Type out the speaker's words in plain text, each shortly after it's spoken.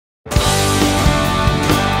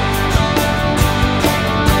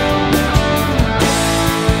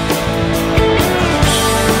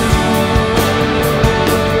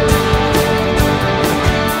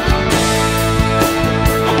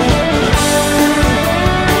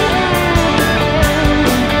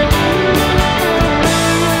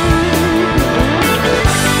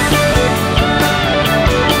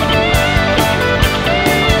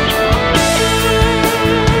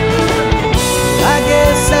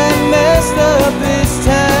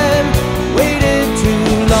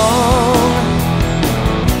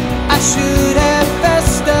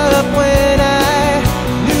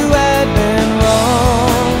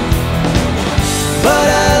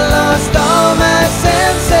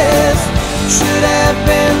should have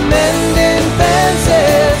been mending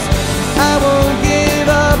fences. I won't give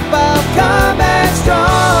up, I'll come back strong.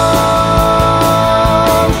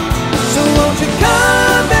 So won't you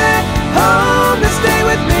come back home to stay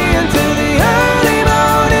with me until the early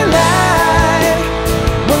morning light?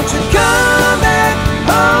 Won't you come back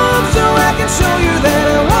home so I can show you that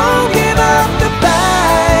I won't give up the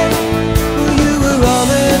fight? Well, you were all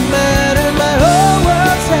that mattered, my whole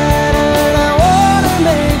world's shattered. I wanna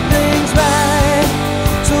make things right.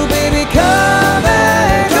 So baby, come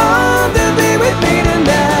back home to be with me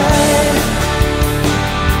tonight.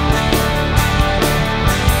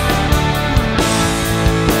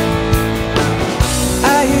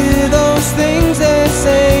 I hear those things they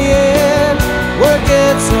saying, word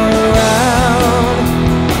gets around.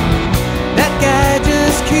 That guy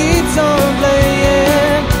just keeps on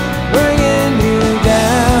playing, bringing you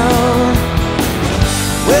down.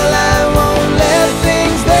 Well, I won't let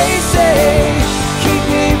things they say keep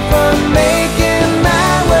me from making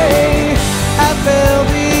my way. I fell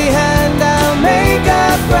behind, I'll make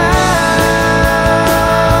up ground.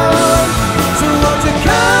 So won't you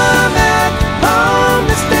come back home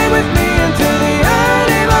to stay with me until the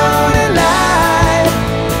early morning light?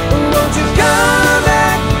 Won't you come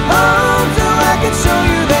back home so I can show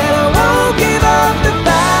you that I won't give up the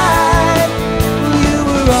fight? You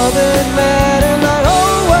were all that mattered, my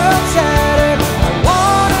whole world shattered. I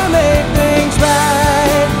wanna make things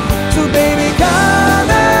right. So baby, come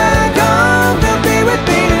back home to be with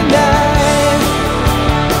me tonight.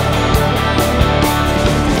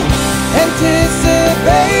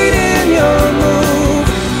 Anticipating your move,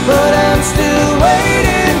 but I'm still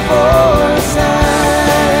waiting for a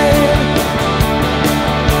sign.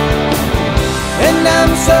 And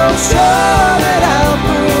I'm so sure